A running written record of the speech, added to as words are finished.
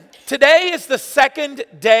Today is the second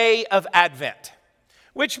day of Advent,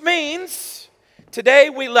 which means today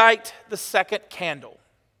we light the second candle.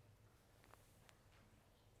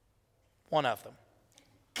 One of them.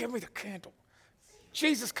 Give me the candle.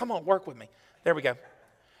 Jesus, come on, work with me. There we go.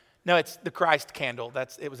 No, it's the Christ candle.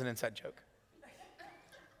 It was an inside joke.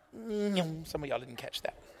 Some of y'all didn't catch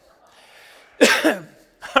that.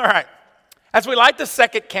 All right. As we light the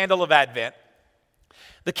second candle of Advent,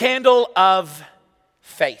 the candle of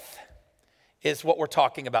faith is what we're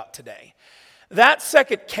talking about today. That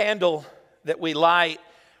second candle that we light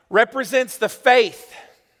represents the faith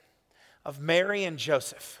of Mary and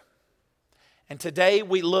Joseph. And today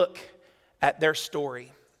we look at their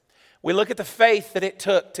story. We look at the faith that it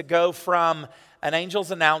took to go from an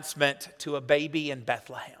angel's announcement to a baby in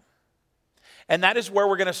Bethlehem. And that is where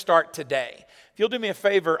we're going to start today. If you'll do me a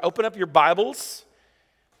favor, open up your Bibles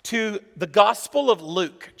to the Gospel of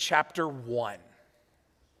Luke, chapter 1.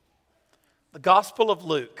 The Gospel of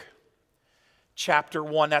Luke, chapter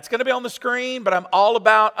 1. That's going to be on the screen, but I'm all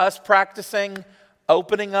about us practicing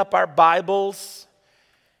opening up our Bibles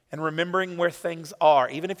and remembering where things are,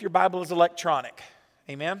 even if your Bible is electronic.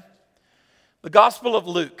 Amen? The Gospel of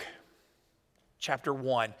Luke, chapter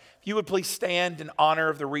 1. If you would please stand in honor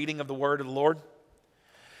of the reading of the word of the Lord.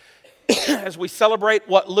 As we celebrate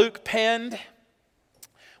what Luke penned,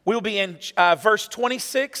 we'll be in verse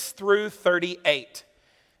 26 through 38.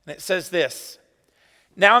 And it says this: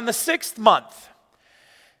 Now in the 6th month,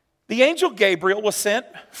 the angel Gabriel was sent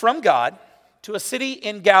from God to a city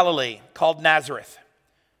in Galilee called Nazareth,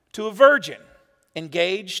 to a virgin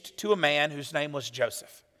engaged to a man whose name was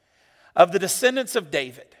Joseph, of the descendants of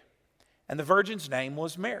David. And the virgin's name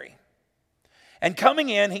was Mary. And coming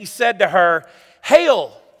in, he said to her,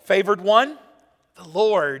 "Hail, favored one, the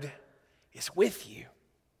Lord is with you."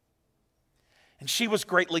 And she was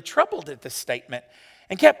greatly troubled at this statement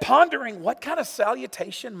and kept pondering, what kind of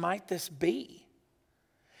salutation might this be?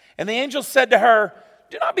 And the angel said to her,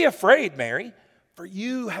 "Do not be afraid, Mary, for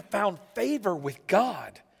you have found favor with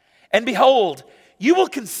God. And behold, you will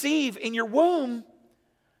conceive in your womb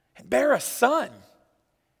and bear a son,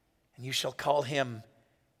 and you shall call him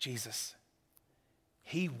Jesus.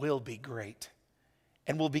 He will be great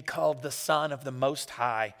and will be called the Son of the Most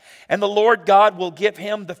High. And the Lord God will give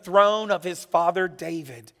him the throne of his father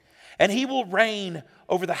David, and he will reign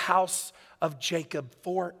over the house of Jacob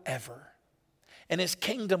forever. And his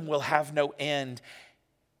kingdom will have no end."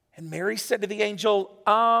 And Mary said to the angel,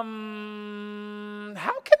 how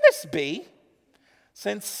can this be,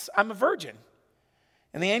 since I'm a virgin?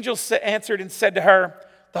 And the angel answered and said to her,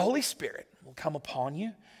 "The Holy Spirit will come upon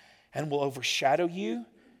you and will overshadow you.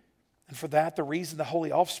 And for that, the reason the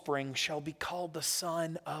holy offspring shall be called the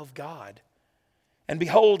Son of God. And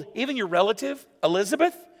behold, even your relative,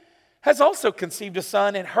 Elizabeth, has also conceived a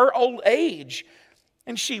son in her old age.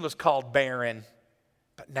 And she was called barren,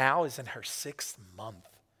 but now is in her 6th month.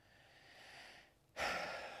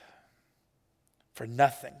 For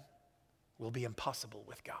nothing will be impossible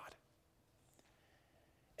with God."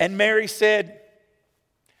 And Mary said,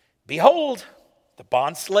 "Behold, the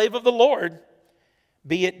bondslave of the Lord,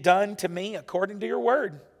 be it done to me according to your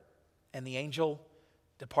word." And the angel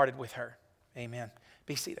departed with her. Amen.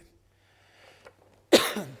 Be seated.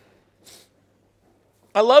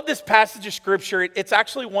 I love this passage of Scripture. It's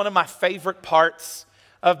actually one of my favorite parts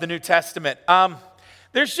of the New Testament.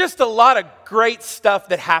 There's just a lot of great stuff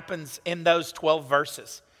that happens in those 12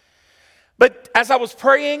 verses. But as I was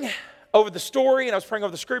praying over the story and I was praying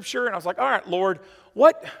over the Scripture, and I was like, all right, Lord,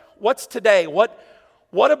 what's today? What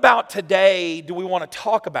about today do we want to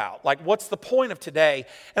talk about? Like, what's the point of today?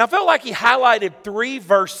 And I felt like he highlighted 3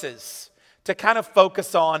 verses to kind of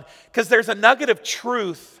focus on, because there's a nugget of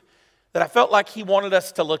truth that I felt like he wanted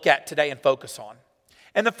us to look at today and focus on.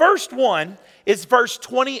 And the first one is verse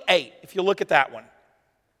 28, if you look at that one.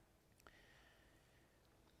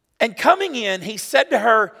 And coming in, he said to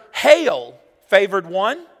her, "Hail, favored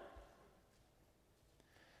one,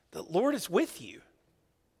 the Lord is with you."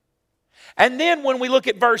 And then when we look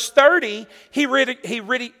at verse 30, he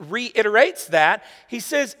reiterates that. He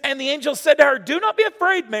says, "And the angel said to her, 'Do not be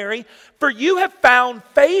afraid, Mary, for you have found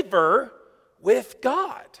favor with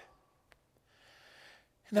God.'"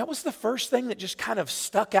 And that was the first thing that just kind of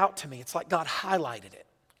stuck out to me. It's like God highlighted it.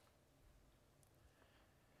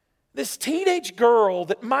 This teenage girl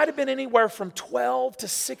that might have been anywhere from 12 to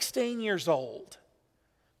 16 years old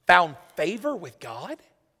found favor with God?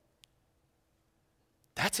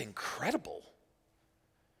 That's incredible.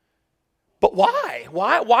 But why?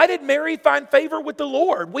 Why did Mary find favor with the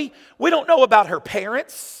Lord? We don't know about her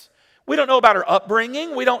parents. We don't know about her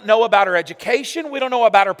upbringing. We don't know about her education. We don't know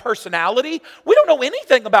about her personality. We don't know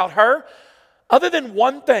anything about her other than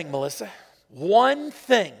one thing, Melissa. One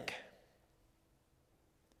thing.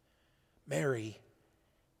 Mary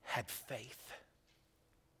had faith.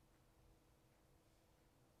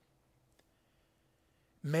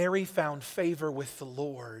 Mary found favor with the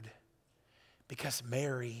Lord because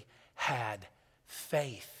Mary had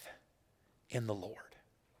faith in the Lord.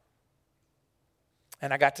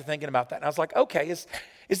 And I got to thinking about that. And I was like, okay,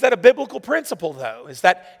 is that a biblical principle though? Is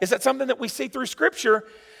that something that we see through Scripture?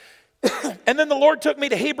 And then the Lord took me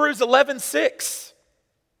to Hebrews 11:6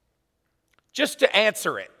 just to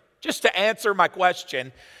answer it, just to answer my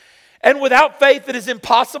question. And without faith it is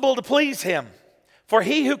impossible to please Him. For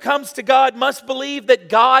he who comes to God must believe that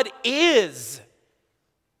God is,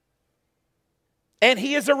 and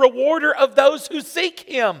He is a rewarder of those who seek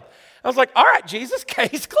Him. I was like, all right, Jesus,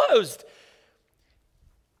 case closed.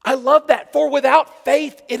 I love that. For without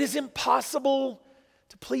faith, it is impossible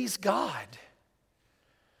to please God.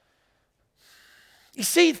 You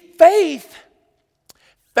see, faith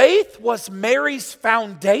was Mary's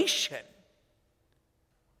foundation.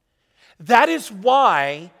 That is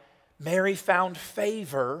why Mary found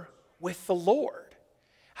favor with the Lord.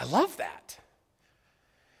 I love that.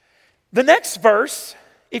 The next verse,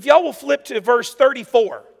 if y'all will flip to verse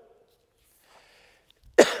 34.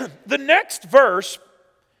 The next verse,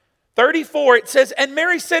 34, it says, and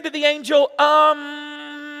Mary said to the angel, how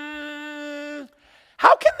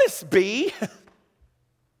can this be?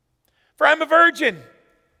 For I'm a virgin.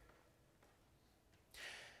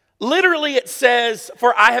 Literally it says,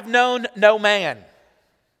 for I have known no man.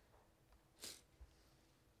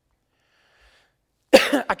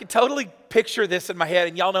 I can totally picture this in my head,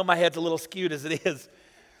 and y'all know my head's a little skewed as it is.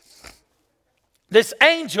 This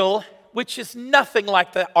angel, which is nothing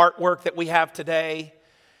like the artwork that we have today.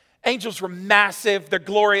 Angels were massive, they're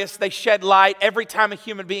glorious, they shed light. Every time a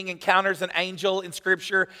human being encounters an angel in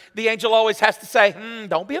Scripture, the angel always has to say,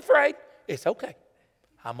 don't be afraid, it's okay.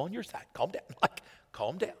 I'm on your side, calm down. Like,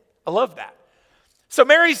 calm down. I love that. So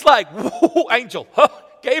Mary's like, whoa, angel,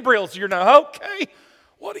 Gabriel's your name, okay.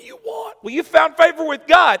 What do you want? Well, you found favor with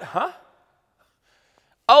God, huh?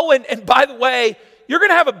 Oh, and by the way, you're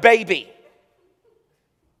going to have a baby.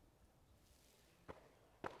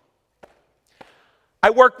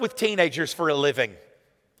 I work with teenagers for a living.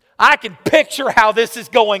 I can picture how this is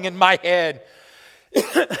going in my head.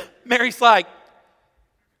 Mary's like,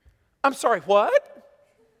 I'm sorry, what?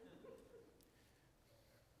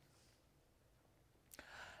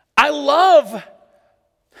 I love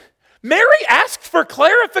Mary asked for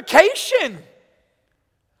clarification.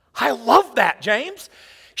 I love that, James.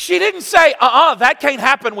 She didn't say, that can't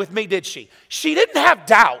happen with me, did she? She didn't have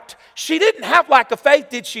doubt. She didn't have lack of faith,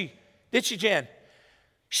 did she? Did she, Jen?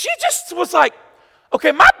 She just was like,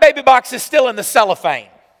 okay, my baby box is still in the cellophane.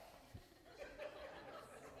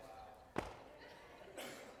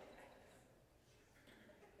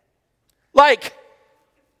 Like,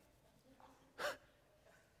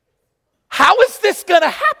 how is this going to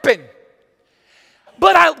happen?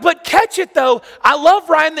 But catch it though. I love,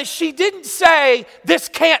 Ryan, that she didn't say this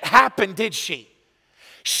can't happen, did she?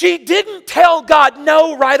 She didn't tell God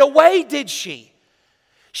no right away, did she?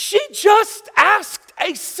 She just asked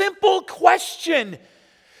a simple question.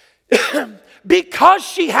 Because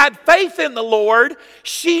she had faith in the Lord,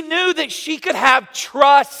 she knew that she could have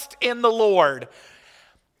trust in the Lord.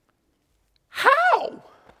 How?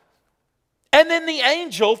 And then the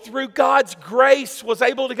angel, through God's grace, was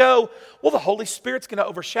able to go, well, the Holy Spirit's going to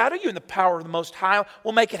overshadow you, and the power of the Most High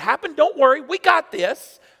will make it happen. Don't worry, we got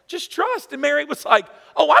this. Just trust. And Mary was like,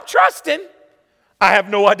 oh, I'm trusting. I have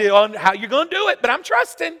no idea on how you're going to do it, but I'm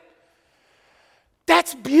trusting.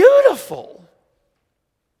 That's beautiful.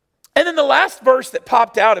 And then the last verse that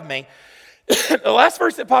popped out at me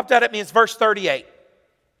is verse 38.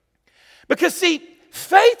 Because see,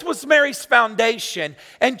 faith was Mary's foundation,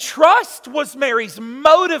 and trust was Mary's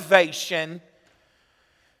motivation.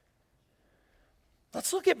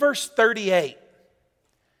 Let's look at verse 38.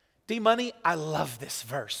 D-Money, I love this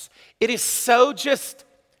verse. It is so just,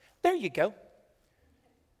 there you go.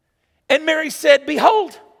 And Mary said,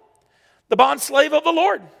 behold, the bondslave of the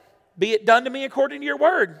Lord, be it done to me according to your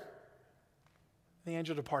word. The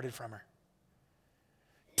angel departed from her.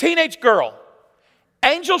 Teenage girl,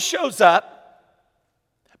 angel shows up.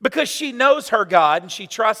 Because she knows her God and she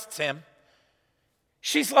trusts Him,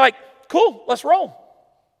 she's like, cool, let's roll.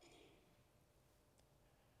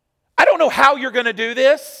 I don't know how you're going to do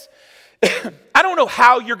this. I don't know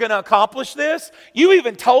how you're going to accomplish this. You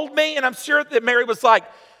even told me, and I'm sure that Mary was like,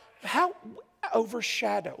 how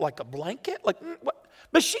overshadow? Like a blanket? Like what?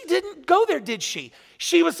 But she didn't go there, did she?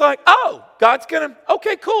 She was like, oh, God's gonna,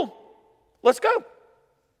 okay, cool, let's go.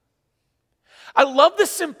 I love the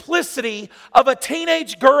simplicity of a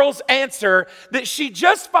teenage girl's answer that she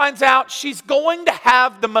just finds out she's going to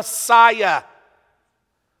have the Messiah.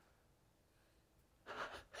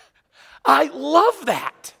 I love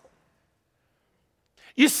that.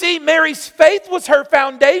 You see, Mary's faith was her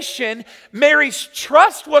foundation, Mary's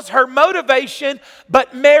trust was her motivation,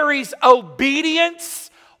 but Mary's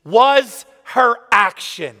obedience was her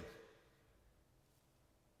action.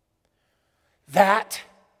 That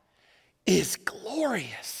is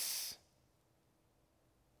glorious.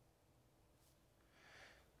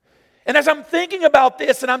 And as I'm thinking about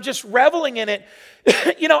this and I'm just reveling in it,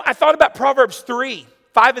 I thought about Proverbs 3,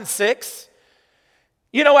 5 and 6.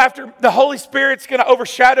 After the Holy Spirit's going to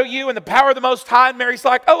overshadow you and the power of the Most High, and Mary's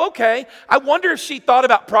like, oh, okay. I wonder if she thought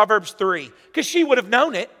about Proverbs 3, because she would have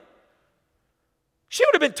known it. She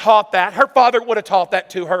would have been taught that. Her father would have taught that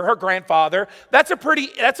to her, her grandfather. That's a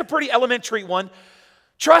pretty elementary one.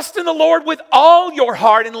 Trust in the Lord with all your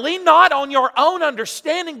heart and lean not on your own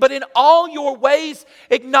understanding, but in all your ways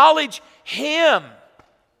acknowledge Him.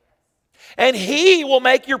 And He will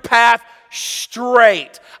make your path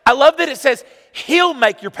straight. I love that it says He'll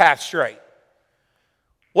make your path straight.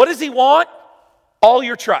 What does He want? All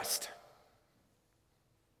your trust.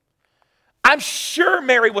 I'm sure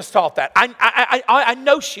Mary was taught that. I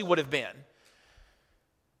know she would have been.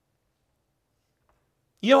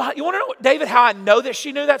 You want to know, David, how I know that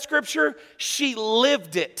she knew that scripture? She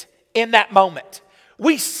lived it in that moment.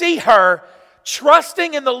 We see her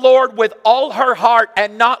trusting in the Lord with all her heart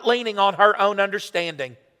and not leaning on her own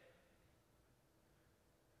understanding.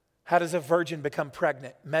 How does a virgin become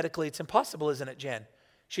pregnant? Medically, it's impossible, isn't it, Jen?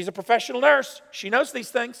 She's a professional nurse. She knows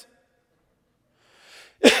these things.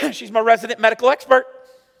 She's my resident medical expert.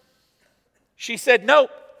 She said, no,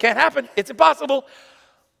 can't happen. It's impossible.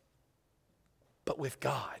 But with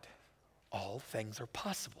God, all things are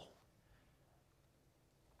possible.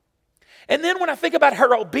 And then when I think about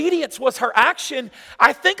her obedience was her action,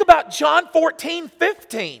 I think about John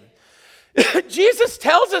 14:15. Jesus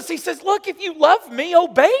tells us, He says, look, if you love me,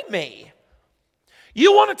 obey me.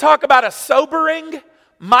 You want to talk about a sobering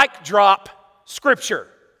mic drop scripture.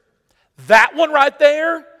 That one right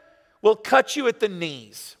there will cut you at the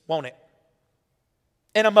knees, won't it?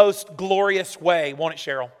 In a most glorious way, won't it,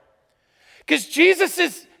 Cheryl? Because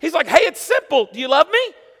He's like, hey, it's simple. Do you love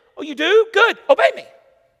me? Oh, you do? Good. Obey me.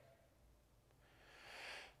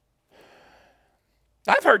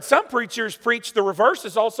 I've heard some preachers preach the reverse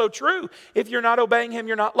is also true. If you're not obeying Him,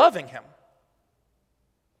 you're not loving Him.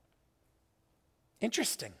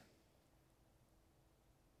 Interesting.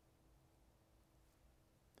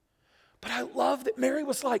 But I love that Mary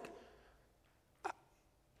was like,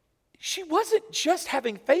 she wasn't just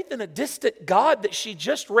having faith in a distant God that she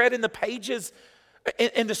just read in the pages,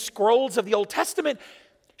 in the scrolls of the Old Testament.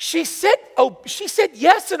 She said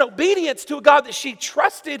yes in obedience to a God that she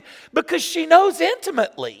trusted because she knows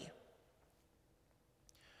intimately.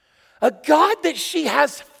 A God that she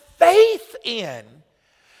has faith in.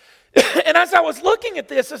 And as I was looking at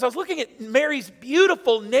this, as I was looking at Mary's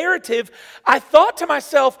beautiful narrative, I thought to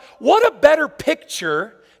myself, what a better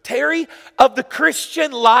picture, Terry, of the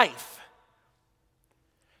Christian life.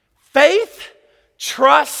 Faith,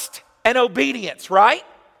 trust, and obedience, right?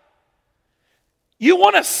 You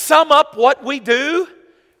want to sum up what we do?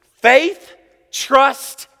 Faith,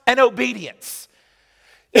 trust, and obedience.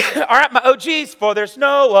 All right, my OGs, for there's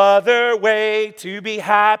no other way to be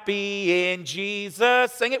happy in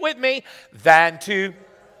Jesus, sing it with me, than to...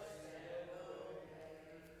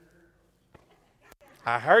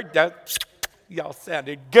 I heard that. Y'all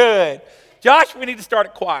sounded good. Josh, we need to start a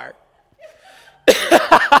choir.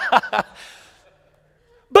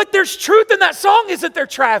 But there's truth in that song, isn't there,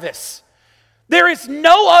 Travis? There is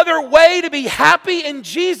no other way to be happy in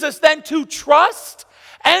Jesus than to trust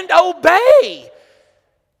and obey.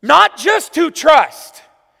 Not just to trust.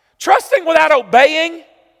 Trusting without obeying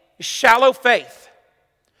is shallow faith.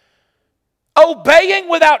 Obeying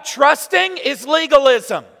without trusting is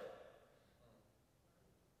legalism.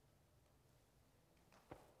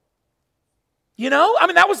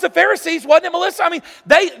 That was the Pharisees, wasn't it, Melissa?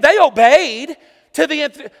 They obeyed to the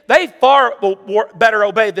nth. They far better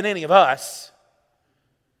obeyed than any of us.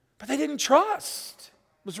 But they didn't trust.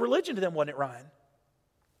 It was religion to them, wasn't it, Ryan?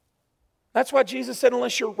 That's why Jesus said,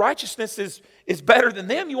 unless your righteousness is better than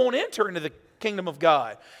them, you won't enter into the kingdom of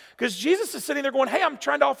God. Because Jesus is sitting there going, hey, I'm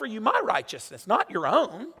trying to offer you my righteousness, not your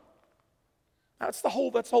own. That's the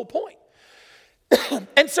whole point.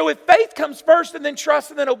 And so if faith comes first and then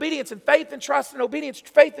trust and then obedience, and faith and trust and obedience,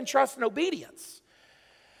 faith and trust and obedience.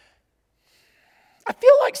 I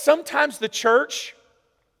feel like sometimes the church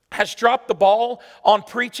has dropped the ball on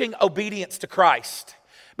preaching obedience to Christ.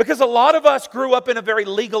 Because a lot of us grew up in a very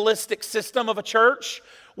legalistic system of a church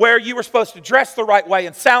where you were supposed to dress the right way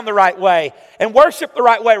and sound the right way and worship the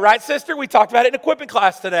right way, right, sister? We talked about it in equipping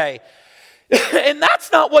class today. And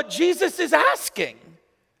that's not what Jesus is asking.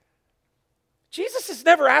 Jesus is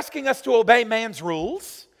never asking us to obey man's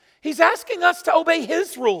rules. He's asking us to obey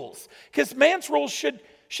his rules, because man's rules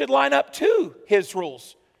should line up to his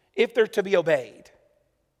rules if they're to be obeyed.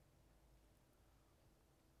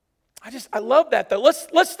 I love that, though.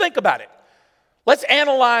 Let's think about it. Let's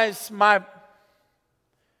analyze my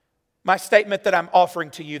statement that I'm offering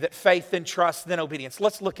to you, that faith, then trust, then obedience.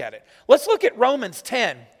 Let's look at it. Let's look at Romans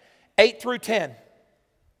 10, 8 through 10.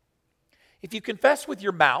 If you confess with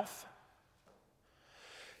your mouth,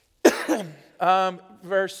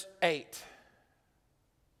 verse 8.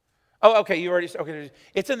 Oh, okay, okay.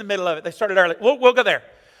 It's in the middle of it. They started early. We'll go there.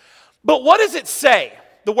 But what does it say?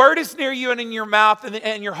 The word is near you and in your mouth and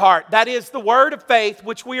in your heart. That is the word of faith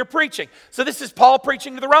which we are preaching. So this is Paul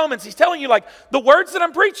preaching to the Romans. He's telling you, like, the words that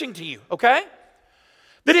I'm preaching to you, okay?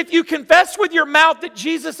 That if you confess with your mouth that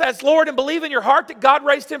Jesus as Lord and believe in your heart that God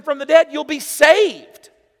raised him from the dead, you'll be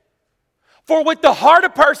saved. For with the heart a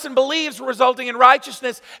person believes, resulting in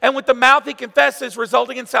righteousness, and with the mouth he confesses,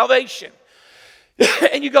 resulting in salvation.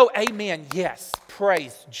 And you go, amen, yes,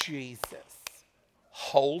 praise Jesus.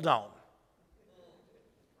 Hold on.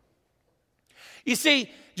 You see,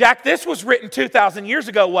 Jack, this was written 2,000 years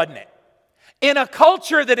ago, wasn't it? In a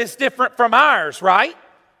culture that is different from ours, right?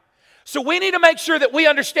 So we need to make sure that we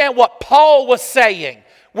understand what Paul was saying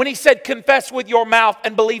when he said, confess with your mouth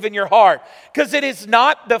and believe in your heart. Because it is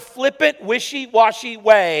not the flippant, wishy-washy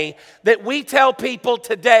way that we tell people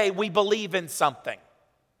today we believe in something.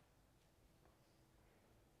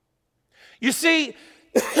 You see,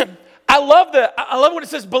 I love when it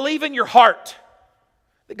says believe in your heart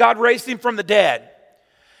that God raised him from the dead.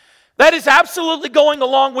 That is absolutely going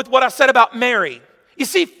along with what I said about Mary. You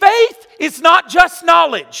see, faith is not just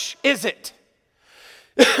knowledge, is it?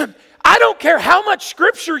 I don't care how much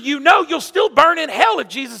scripture you know, you'll still burn in hell if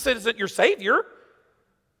Jesus isn't your Savior.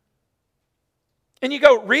 And you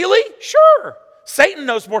go, really? Sure. Satan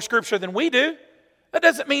knows more scripture than we do. That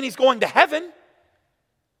doesn't mean he's going to heaven.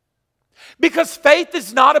 Because faith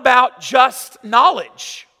is not about just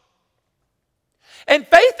knowledge. And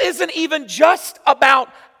faith isn't even just about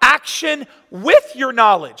action with your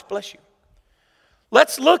knowledge. Bless you.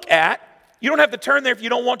 Let's look at, you don't have to turn there if you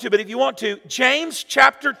don't want to, but if you want to, James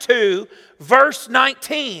chapter 2, verse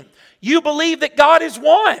 19. You believe that God is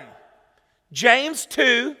one. James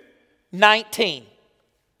 2, 19.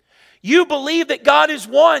 You believe that God is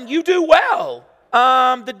one. You do well.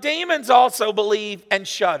 The demons also believe and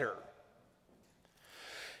shudder.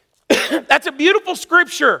 That's a beautiful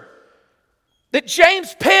scripture that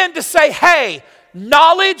James penned to say, hey,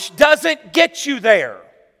 knowledge doesn't get you there.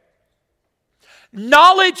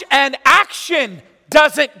 Knowledge and action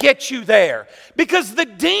doesn't get you there. Because the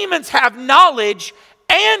demons have knowledge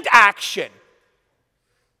and action.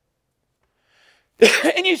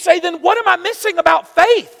 And you say, then what am I missing about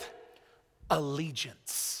faith?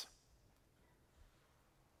 Allegiance.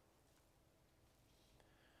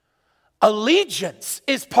 Allegiance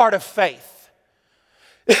is part of faith.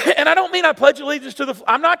 And I don't mean I pledge allegiance to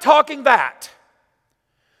I'm not talking that.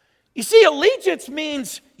 You see, allegiance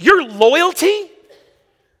means your loyalty.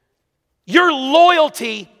 Your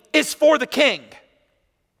loyalty is for the king.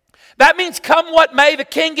 That means come what may, the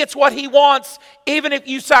king gets what he wants, even if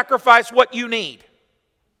you sacrifice what you need.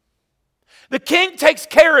 The king takes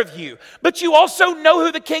care of you, but you also know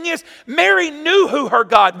who the king is. Mary knew who her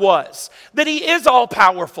God was, that he is all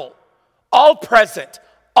powerful, all present,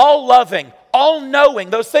 all loving, all knowing,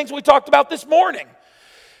 those things we talked about this morning.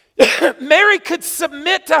 Mary could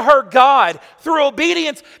submit to her God through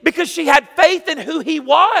obedience because she had faith in who he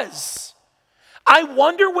was. I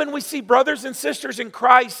wonder when we see brothers and sisters in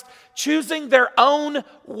Christ choosing their own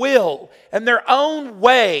will and their own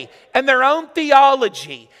way and their own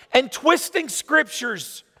theology and twisting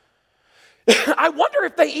scriptures, I wonder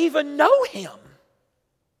if they even know him.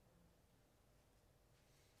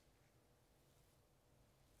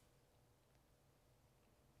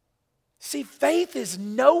 See, faith is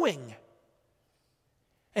knowing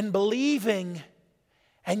and believing,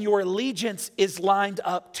 and your allegiance is lined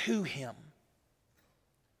up to him.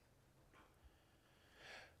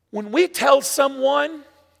 When we tell someone,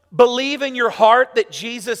 believe in your heart that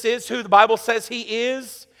Jesus is who the Bible says he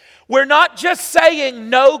is, we're not just saying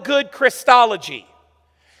no good Christology.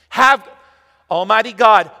 Have Almighty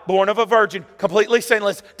God, born of a virgin, completely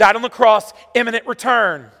sinless, died on the cross, imminent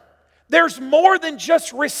return. There's more than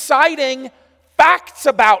just reciting facts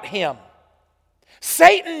about him.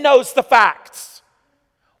 Satan knows the facts.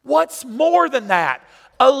 What's more than that?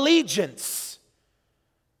 Allegiance.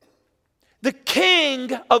 The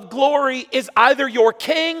King of glory is either your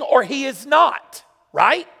king or he is not,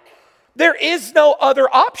 right? There is no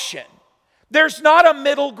other option. There's not a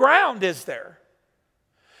middle ground, is there?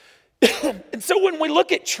 And so when we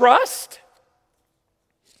look at trust,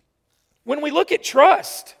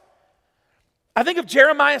 I think of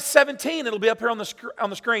Jeremiah 17. It'll be up here on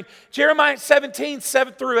the screen. Jeremiah 17,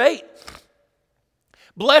 7 through 8.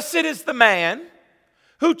 Blessed is the man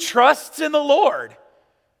who trusts in the Lord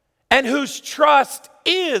and whose trust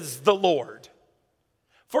is the Lord.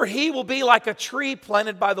 For he will be like a tree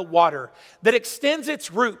planted by the water that extends its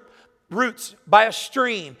roots by a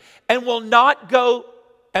stream and will not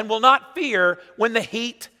fear when the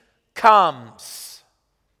heat comes.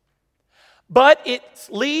 But its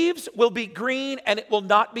leaves will be green and it will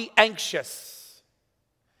not be anxious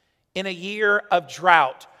in a year of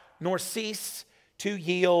drought, nor cease to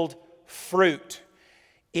yield fruit.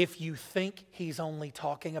 If you think he's only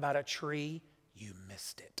talking about a tree, you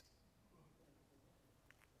missed it.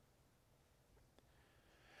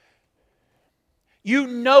 You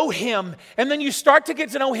know him, and then you start to get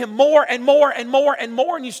to know him more and more and more and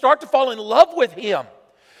more, and you start to fall in love with him.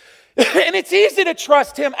 And it's easy to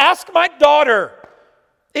trust him. Ask my daughter.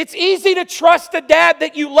 It's easy to trust a dad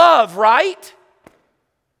that you love, right?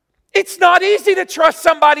 It's not easy to trust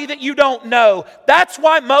somebody that you don't know. That's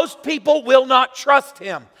why most people will not trust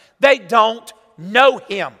him. They don't know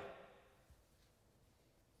him.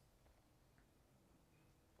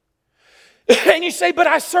 And you say, but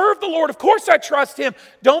I serve the Lord. Of course I trust him.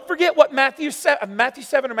 Don't forget what Matthew 7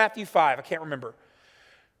 or Matthew 5, I can't remember.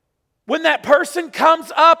 When that person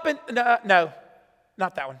comes up and, no,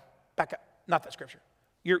 not that one. Back up. Not that scripture.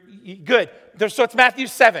 You're good. So it's Matthew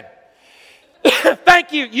 7.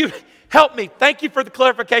 Thank you. You helped me. Thank you for the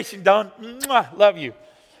clarification, Don. Mwah, love you.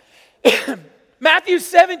 Matthew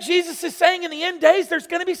 7, Jesus is saying in the end days, there's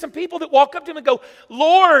going to be some people that walk up to him and go,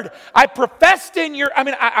 Lord, I prophesied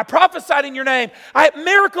in your name. I had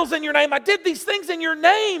miracles in your name. I did these things in your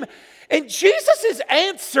name. And Jesus'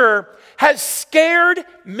 answer has scared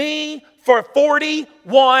me for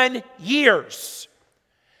 41 years.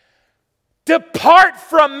 Depart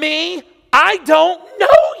from me, I don't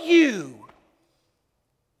know you.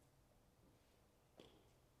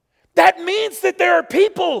 That means that there are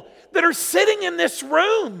people that are sitting in this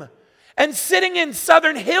room and sitting in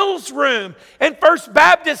Southern Hills room and First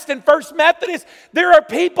Baptist and First Methodist. There are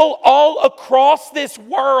people all across this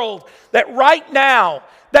world that right now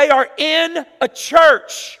they are in a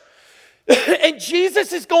church. And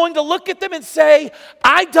Jesus is going to look at them and say,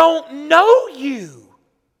 I don't know you.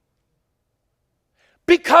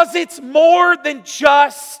 Because it's more than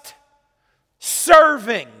just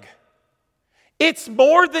serving. It's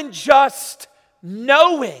more than just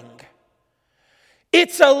knowing.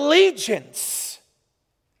 It's allegiance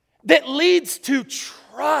that leads to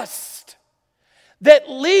trust, that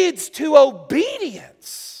leads to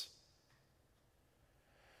obedience.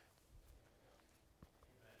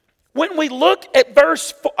 When we look at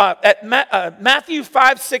Matthew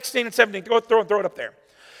 5, 16 and 17, throw it up there.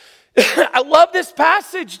 I love this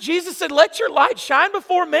passage. Jesus said, let your light shine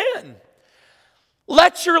before men.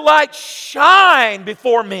 Let your light shine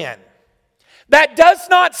before men. That does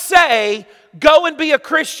not say, go and be a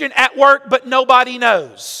Christian at work, but nobody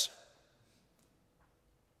knows.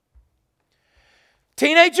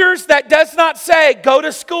 Teenagers, that does not say, go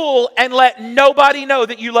to school and let nobody know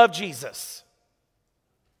that you love Jesus.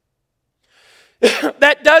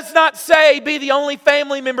 That does not say, be the only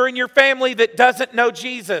family member in your family that doesn't know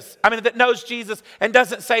Jesus. That knows Jesus and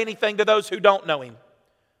doesn't say anything to those who don't know him.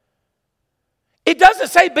 It doesn't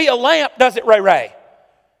say be a lamp, does it, Ray?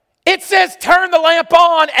 It says turn the lamp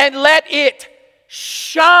on and let it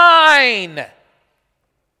shine.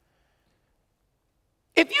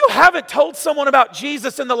 If you haven't told someone about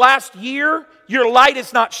Jesus in the last year, your light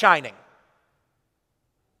is not shining.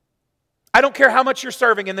 I don't care how much you're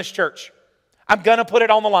serving in this church. I'm going to put it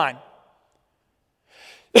on the line.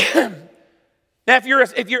 Now,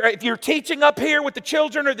 if you're teaching up here with the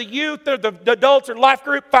children or the youth or the adults or life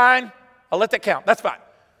group, fine. I'll let that count. That's fine.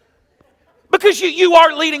 Because you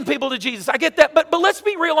are leading people to Jesus. I get that. But let's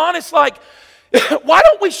be real honest. Why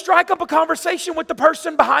don't we strike up a conversation with the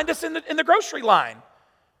person behind us in the grocery line?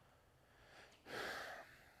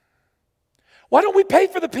 Why don't we pay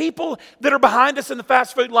for the people that are behind us in the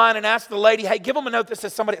fast food line and ask the lady, hey, give them a note that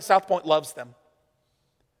says somebody at South Point loves them?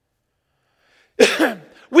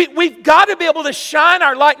 We've got to be able to shine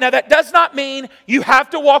our light. Now, that does not mean you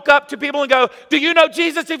have to walk up to people and go, do you know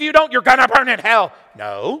Jesus? If you don't, you're going to burn in hell.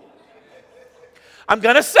 No. I'm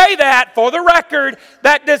going to say that for the record.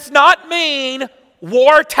 That does not mean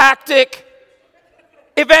war tactic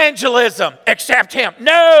evangelism. Accept him.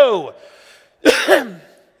 No.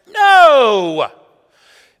 No.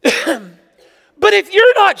 But if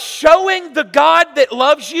you're not showing the God that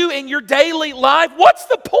loves you in your daily life, what's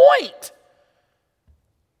the point?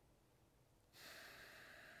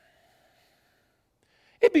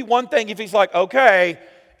 It'd be one thing if he's like, okay,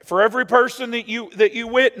 for every person that you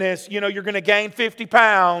witness, you're going to gain 50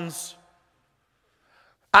 pounds.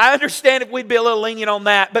 I understand if we'd be a little lenient on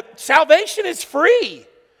that, but salvation is free.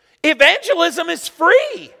 Evangelism is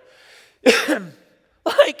free.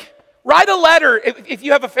 Like, write a letter if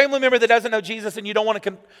you have a family member that doesn't know Jesus and you don't want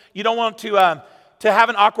to have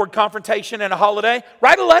an awkward confrontation and a holiday.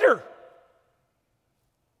 Write a letter.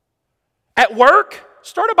 At work,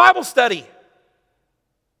 start a Bible study.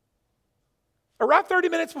 Arrive 30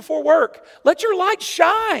 minutes before work. Let your light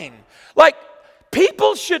shine. Like,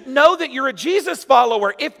 people should know that you're a Jesus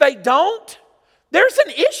follower. If they don't, there's an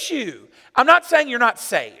issue. I'm not saying you're not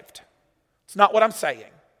saved. It's not what I'm saying.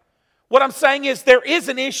 What I'm saying is there is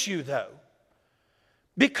an issue, though,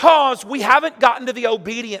 because we haven't gotten to the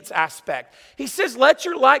obedience aspect. He says, let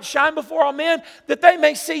your light shine before all men, that they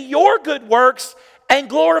may see your good works and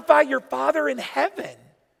glorify your Father in heaven.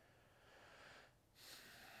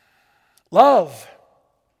 Love,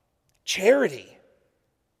 charity,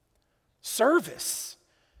 service,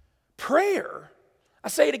 prayer. I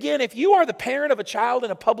say it again, if you are the parent of a child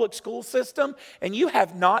in a public school system and you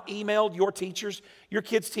have not emailed your teachers, your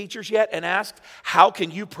kids' teachers yet and asked, how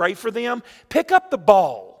can you pray for them? Pick up the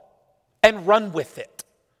ball and run with it.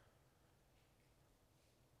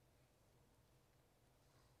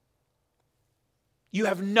 You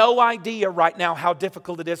have no idea right now how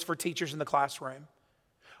difficult it is for teachers in the classroom.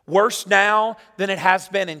 Worse now than it has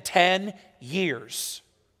been in 10 years.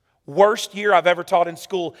 Worst year I've ever taught in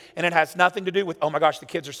school, and it has nothing to do with, oh my gosh, the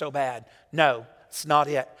kids are so bad. No, it's not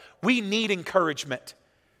it. We need encouragement.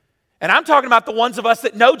 And I'm talking about the ones of us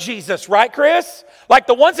that know Jesus, right, Chris? Like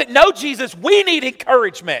the ones that know Jesus, we need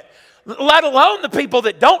encouragement. Let alone the people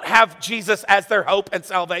that don't have Jesus as their hope and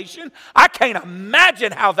salvation. I can't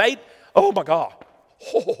imagine how oh my God.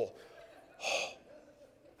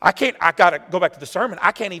 I got to go back to the sermon.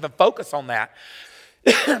 I can't even focus on that.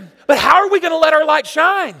 But how are we going to let our light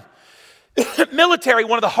shine? Military,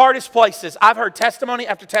 one of the hardest places. I've heard testimony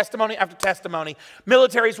after testimony after testimony.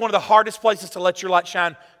 Military is one of the hardest places to let your light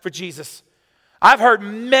shine for Jesus. I've heard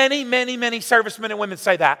many, many, many servicemen and women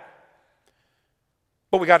say that.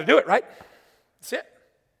 But we got to do it, right? That's it.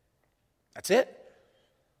 That's it.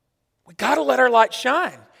 We got to let our light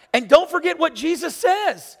shine. And don't forget what Jesus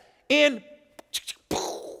says in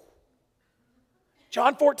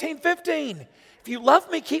John 14:15. If you love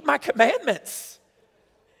me, keep my commandments.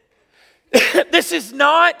 This is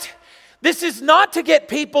not to get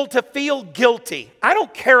people to feel guilty. I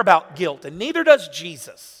don't care about guilt, and neither does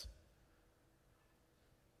Jesus.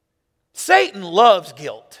 Satan loves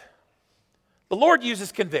guilt. The Lord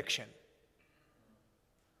uses conviction.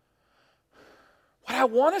 What I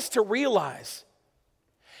want us to realize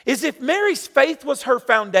is if Mary's faith was her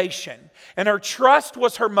foundation and her trust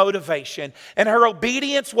was her motivation and her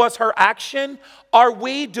obedience was her action, are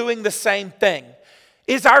we doing the same thing?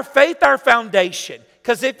 Is our faith our foundation?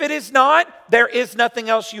 Because if it is not, there is nothing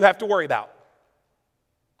else you have to worry about.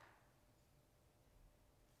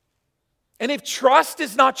 And if trust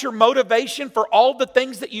is not your motivation for all the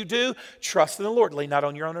things that you do, trust in the Lord. Lean not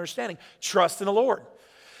on your own understanding. Trust in the Lord.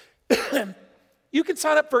 You can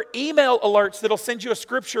sign up for email alerts that'll send you a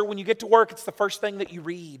scripture when you get to work. It's the first thing that you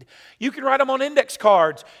read. You can write them on index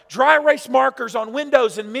cards, dry erase markers on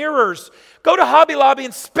windows and mirrors. Go to Hobby Lobby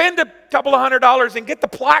and spend a couple of $100 and get the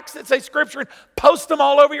plaques that say scripture and post them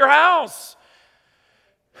all over your house.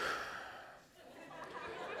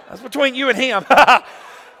 That's between you and him.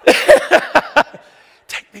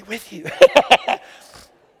 Take me with you.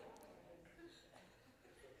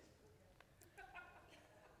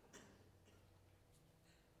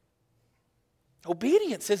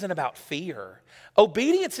 Obedience isn't about fear.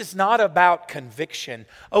 Obedience is not about conviction.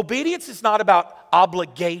 Obedience is not about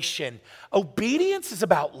obligation. Obedience is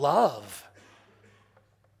about love.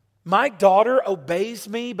 My daughter obeys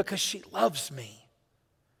me because she loves me.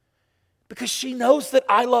 Because she knows that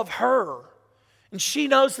I love her. And she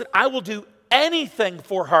knows that I will do anything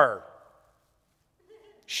for her.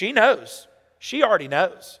 She knows. She already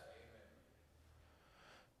knows.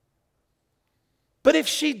 But if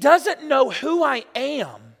she doesn't know who I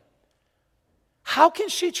am, How can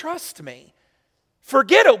she trust me?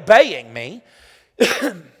 Forget obeying me.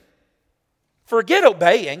 Forget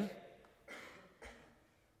obeying.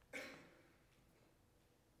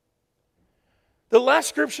 The last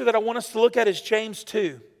scripture that I want us to look at is James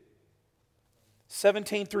 2,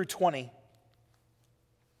 17 through 20.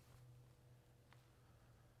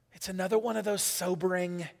 It's another one of those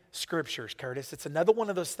sobering scriptures, Curtis. It's another one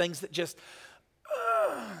of those things that just,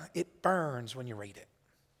 it burns when you read it.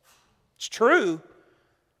 It's true,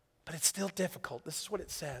 but it's still difficult. This is what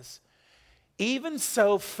it says. Even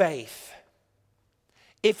so, faith,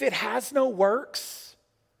 if it has no works,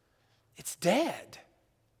 it's dead,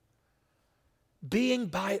 being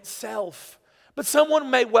by itself. But someone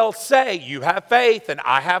may well say, you have faith and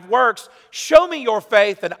I have works. Show me your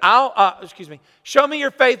faith and show me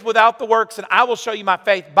your faith without the works and I will show you my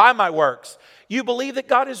faith by my works. You believe that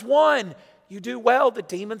God is one. You do well. The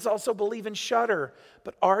demons also believe and shudder.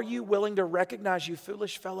 But are you willing to recognize, you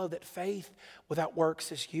foolish fellow, that faith without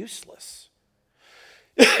works is useless?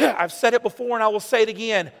 I've said it before and I will say it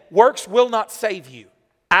again. Works will not save you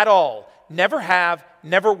at all. Never have,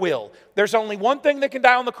 never will. There's only one thing that can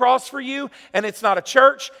die on the cross for you, and it's not a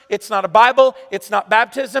church, it's not a Bible, it's not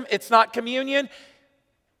baptism, it's not communion,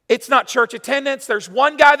 it's not church attendance. There's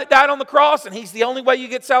one guy that died on the cross, and he's the only way you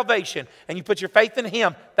get salvation. And you put your faith in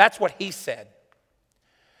him. That's what he said.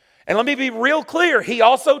 And let me be real clear. He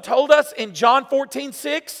also told us in John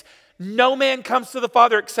 14:6, no man comes to the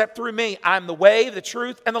Father except through me. I'm the way, the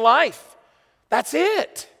truth, and the life. That's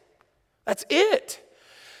it. That's it.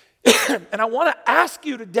 And I want to ask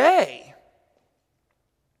you today,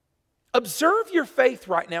 observe your faith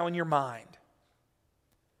right now in your mind.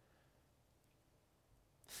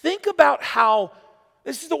 Think about how,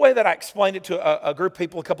 this is the way that I explained it to a group of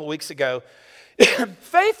people a couple of weeks ago.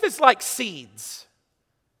 Faith is like seeds.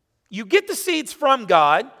 You get the seeds from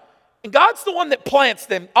God, and God's the one that plants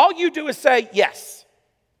them. All you do is say yes.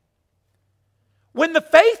 When the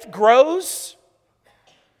faith grows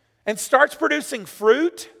and starts producing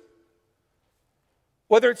fruit,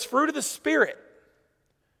 whether it's fruit of the Spirit,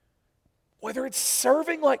 whether it's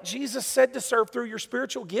serving like Jesus said to serve through your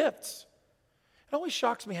spiritual gifts. It always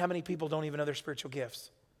shocks me how many people don't even know their spiritual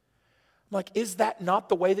gifts. I'm like, is that not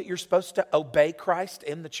the way that you're supposed to obey Christ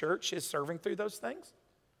in the church, is serving through those things?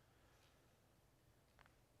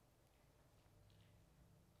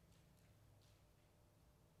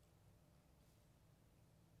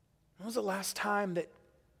 When was the last time that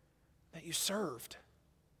you served?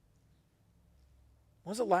 When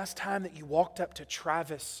was the last time that you walked up to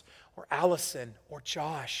Travis or Allison or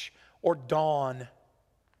Josh or Dawn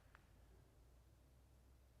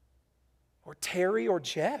or Terry or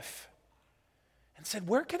Jeff and said,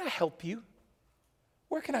 where can I help you?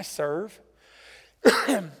 Where can I serve?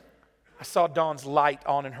 I saw Dawn's light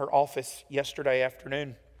on in her office yesterday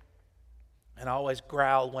afternoon, and I always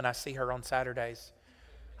growl when I see her on Saturdays.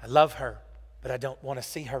 I love her, but I don't want to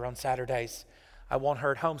see her on Saturdays. I want her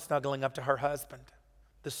at home snuggling up to her husband,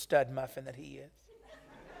 the stud muffin that he is.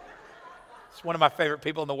 It's one of my favorite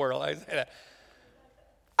people in the world. I say that.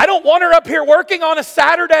 I don't want her up here working on a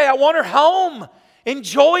Saturday. I want her home,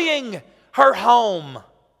 enjoying her home and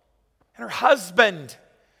her husband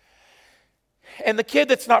and the kid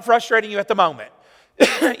that's not frustrating you at the moment.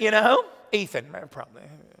 You know? Ethan, probably.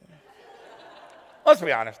 Let's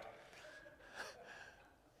be honest.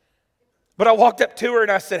 But I walked up to her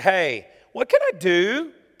and I said, hey, what can I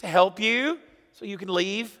do to help you so you can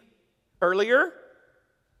leave earlier?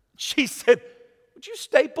 She said, would you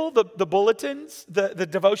staple the bulletins, the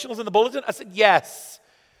devotionals in the bulletin? I said, yes.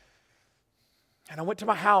 And I went to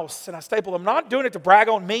my house and I stapled them. I'm not doing it to brag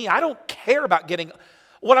on me. I don't care about getting,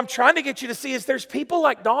 what I'm trying to get you to see is there's people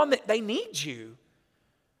like Dawn that they need you.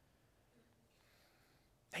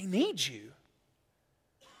 They need you.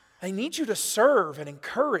 They need you to serve and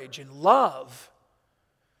encourage and love.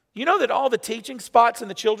 You know that all the teaching spots in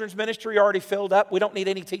the children's ministry are already filled up? We don't need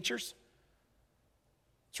any teachers.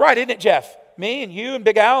 That's right, isn't it, Jeff? Me and you and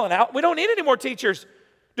Big Al and Al. We don't need any more teachers,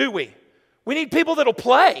 do we? We need people that'll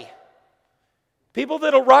play. People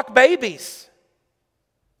that'll rock babies.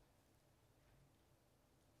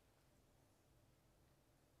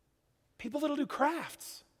 People that'll do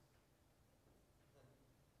crafts.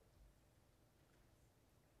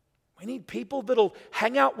 We need people that'll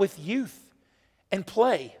hang out with youth and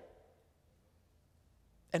play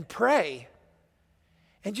and pray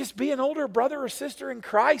and just be an older brother or sister in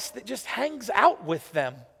Christ that just hangs out with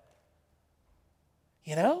them.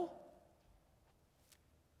 You know?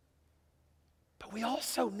 But we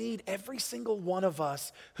also need every single one of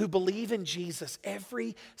us who believe in Jesus,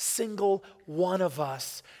 every single one of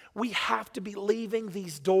us. We have to be leaving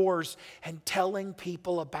these doors and telling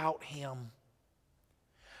people about Him.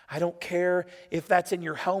 I don't care if that's in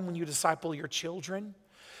your home when you disciple your children.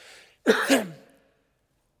 Can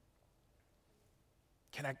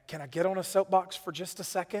I get on a soapbox for just a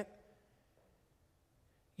second?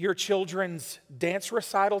 Your children's dance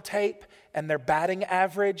recital tape and their batting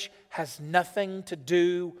average has nothing to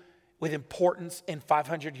do with importance in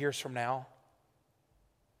 500 years from now.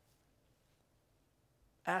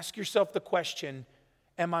 Ask yourself the question,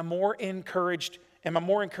 am I more encouraging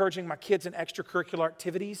my kids in extracurricular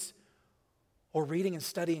activities or reading and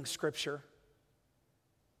studying Scripture?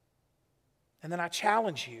 And then I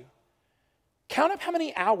challenge you, count up how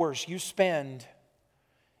many hours you spend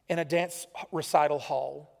in a dance recital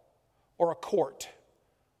hall or a court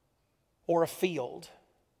or a field.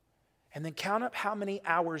 And then count up how many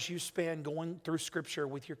hours you spend going through Scripture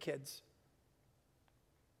with your kids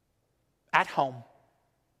at home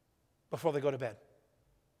before they go to bed.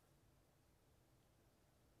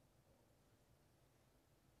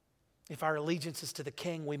 If our allegiance is to the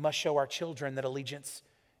King, we must show our children that allegiance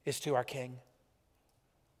is to our King.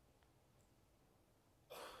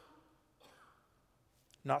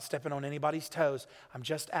 Not stepping on anybody's toes. I'm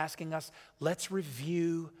just asking us, let's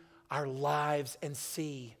review our lives and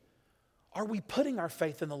see, are we putting our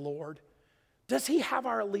faith in the Lord? Does He have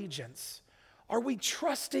our allegiance? Are we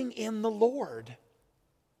trusting in the Lord?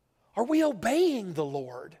 Are we obeying the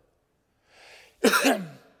Lord?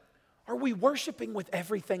 Are we worshiping with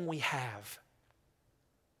everything we have?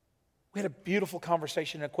 We had a beautiful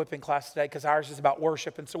conversation in equipping class today because ours is about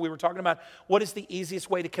worship. And so we were talking about what is the easiest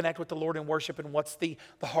way to connect with the Lord in worship and what's the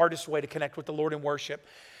hardest way to connect with the Lord in worship.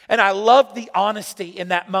 And I loved the honesty in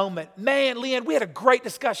that moment. Man, Leanne, we had a great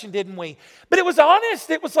discussion, didn't we? But it was honest.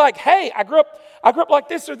 It was like, hey, I grew up like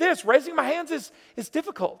this or this. Raising my hands is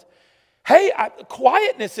difficult. Hey,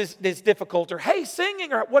 quietness is difficult. Or hey,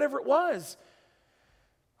 singing or whatever it was.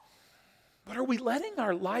 But are we letting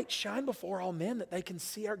our light shine before all men that they can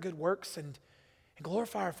see our good works and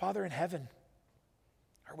glorify our Father in heaven?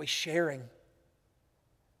 Are we sharing?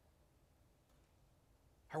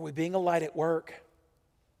 Are we being a light at work?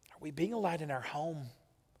 Are we being a light in our home?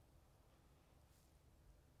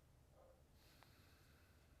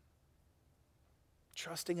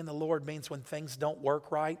 Trusting in the Lord means when things don't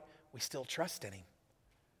work right, we still trust in Him.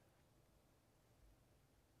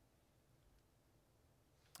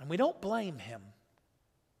 And we don't blame Him.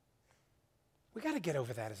 We got to get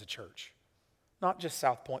over that as a church. Not just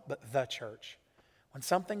South Point, but the church. When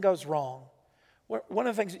something goes wrong, one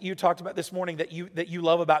of the things that you talked about this morning that you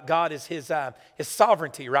love about God is His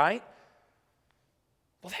sovereignty, right?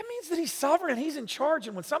 Well, that means that He's sovereign and He's in charge.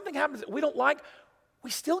 And when something happens that we don't like, we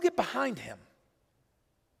still get behind Him.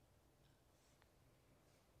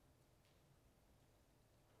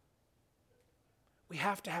 We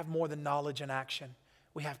have to have more than knowledge and action.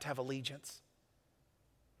 We have to have allegiance.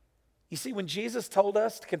 You see, when Jesus told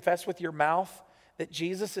us to confess with your mouth that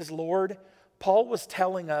Jesus is Lord, Paul was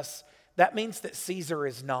telling us that means that Caesar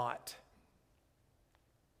is not.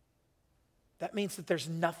 That means that there's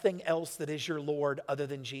nothing else that is your Lord other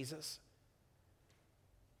than Jesus.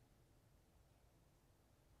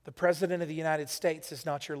 The President of the United States is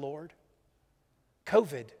not your Lord.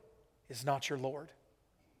 COVID is not your Lord.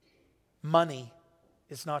 Money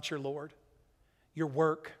is not your Lord. Your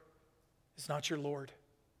work is not your Lord.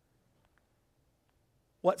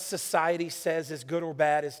 What society says is good or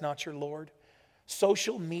bad is not your Lord.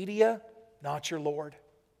 Social media, not your Lord.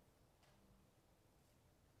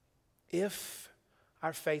 If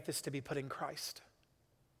our faith is to be put in Christ,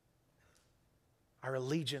 our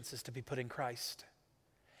allegiance is to be put in Christ,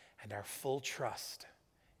 and our full trust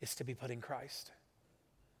is to be put in Christ.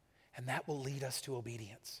 And that will lead us to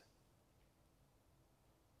obedience.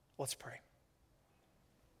 Let's pray.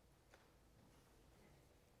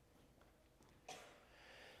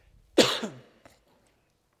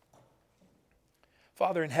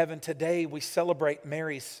 Father in heaven, today we celebrate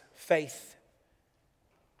Mary's faith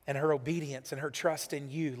and her obedience and her trust in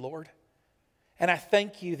you, Lord. And I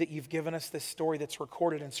thank you that you've given us this story that's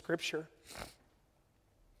recorded in Scripture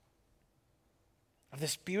of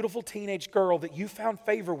this beautiful teenage girl that you found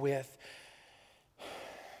favor with,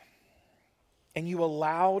 and you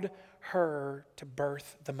allowed her to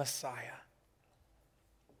birth the Messiah.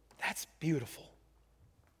 That's beautiful.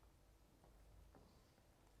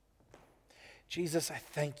 Jesus, I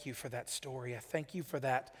thank you for that story. I thank you for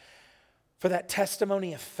that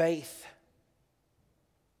testimony of faith.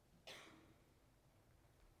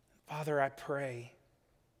 Father, I pray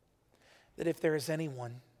that if there is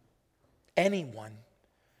anyone,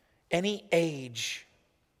 any age,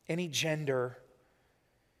 any gender,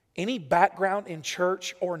 any background in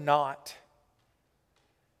church or not,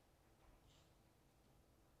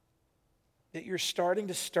 that you're starting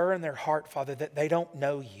to stir in their heart, Father, that they don't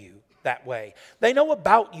know you that way. They know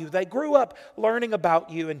about you. They grew up learning about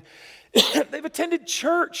you, and they've attended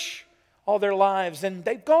church all their lives, and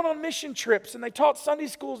they've gone on mission trips, and they taught Sunday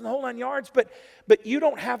schools and the whole 9 yards, but you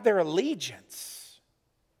don't have their allegiance.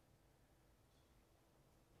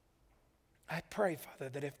 I pray, Father,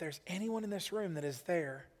 that if there's anyone in this room that is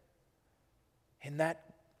there in that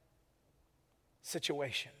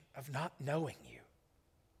situation of not knowing you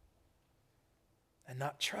and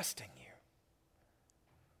not trusting you,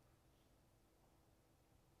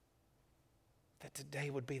 that today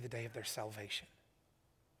would be the day of their salvation.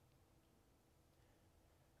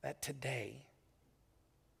 That today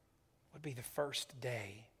would be the first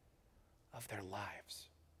day of their lives.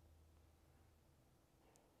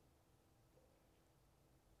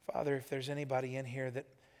 Father, if there's anybody in here that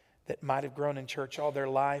might have grown in church all their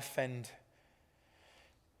life, and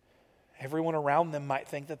everyone around them might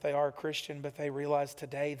think that they are a Christian, but they realize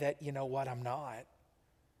today that, you know what, I'm not.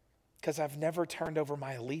 Because I've never turned over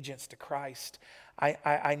my allegiance to Christ.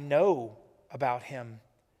 I know about Him,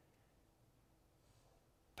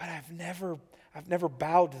 but I've never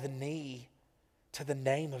bowed the knee to the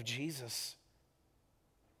name of Jesus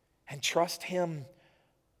and trust Him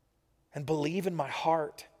and believe in my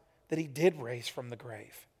heart that He did raise from the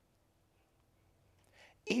grave.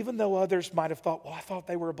 Even though others might have thought, well, I thought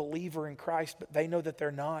they were a believer in Christ, but they know that they're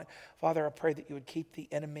not. Father, I pray that you would keep the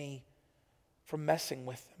enemy from messing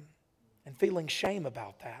with them and feeling shame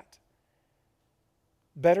about that.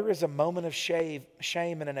 Better is a moment of shame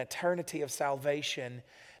and an eternity of salvation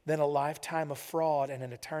than a lifetime of fraud and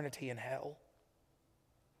an eternity in hell.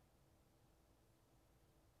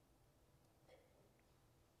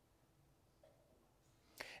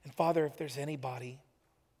 And Father, if there's anybody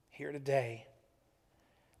here today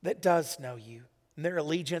that does know you, and their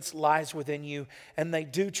allegiance lies within you, and they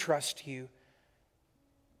do trust you,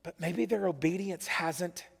 but maybe their obedience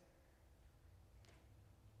hasn't,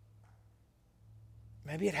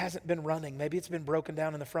 maybe it hasn't been running, maybe it's been broken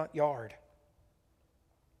down in the front yard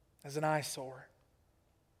as an eyesore.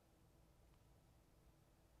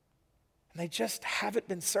 And they just haven't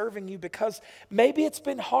been serving you because maybe it's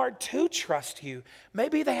been hard to trust you.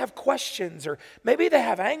 Maybe they have questions, or maybe they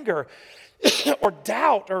have anger or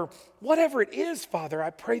doubt or whatever it is, Father.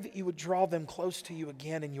 I pray that you would draw them close to you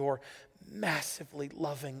again in your massively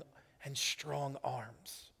loving and strong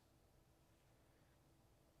arms.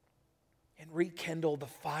 And rekindle the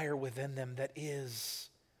fire within them that is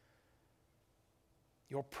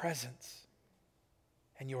your presence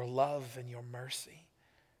and your love and your mercy.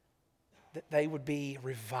 That they would be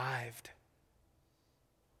revived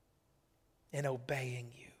in obeying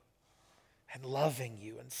you and loving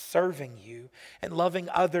you and serving you and loving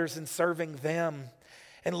others and serving them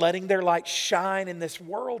and letting their light shine in this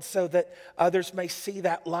world so that others may see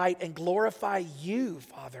that light and glorify you,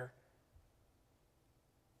 Father.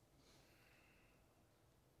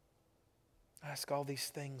 I ask all these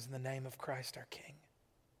things in the name of Christ our King.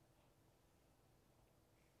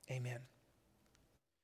 Amen.